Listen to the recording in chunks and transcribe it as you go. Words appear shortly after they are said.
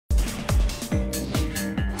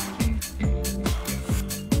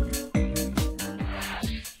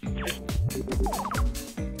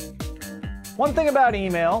One thing about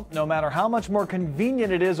email, no matter how much more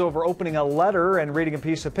convenient it is over opening a letter and reading a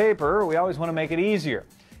piece of paper, we always want to make it easier.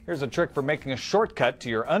 Here's a trick for making a shortcut to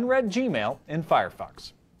your unread Gmail in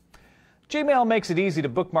Firefox. Gmail makes it easy to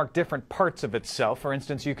bookmark different parts of itself. For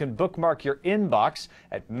instance, you can bookmark your inbox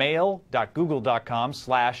at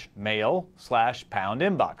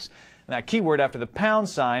mail.google.com/mail/#inbox. And that keyword after the pound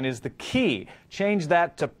sign is the key. Change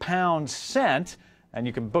that to #sent, and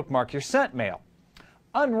you can bookmark your sent mail.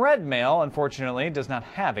 Unread mail, unfortunately, does not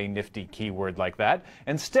have a nifty keyword like that.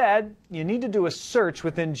 Instead, you need to do a search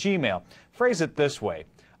within Gmail. Phrase it this way: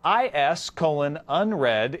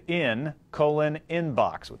 is:"unread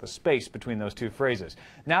in:"inbox, with a space between those two phrases.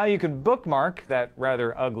 Now you can bookmark that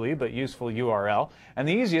rather ugly but useful URL, and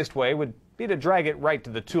the easiest way would be to drag it right to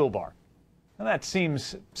the toolbar. Now that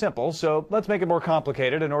seems simple, so let's make it more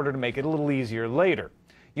complicated in order to make it a little easier later.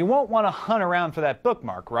 You won't want to hunt around for that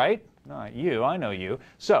bookmark, right? Not you, I know you.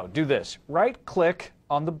 So do this. Right-click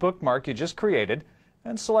on the bookmark you just created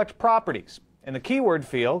and select Properties. In the keyword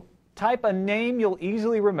field, type a name you'll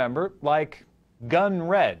easily remember, like Gun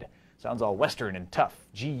Red. Sounds all Western and tough.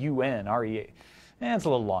 G-U-N-R-E-A. It's a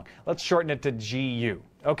little long. Let's shorten it to G-U.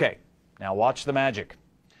 Okay, now watch the magic.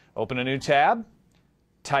 Open a new tab,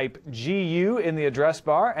 type G-U in the address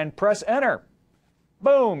bar, and press Enter.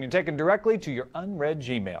 Boom! You're taken directly to your unread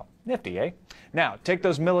Gmail. Nifty, eh? Now, take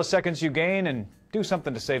those milliseconds you gain and do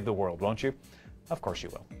something to save the world, won't you? Of course you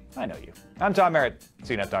will. I know you. I'm Tom Merritt,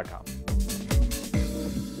 CNET.com.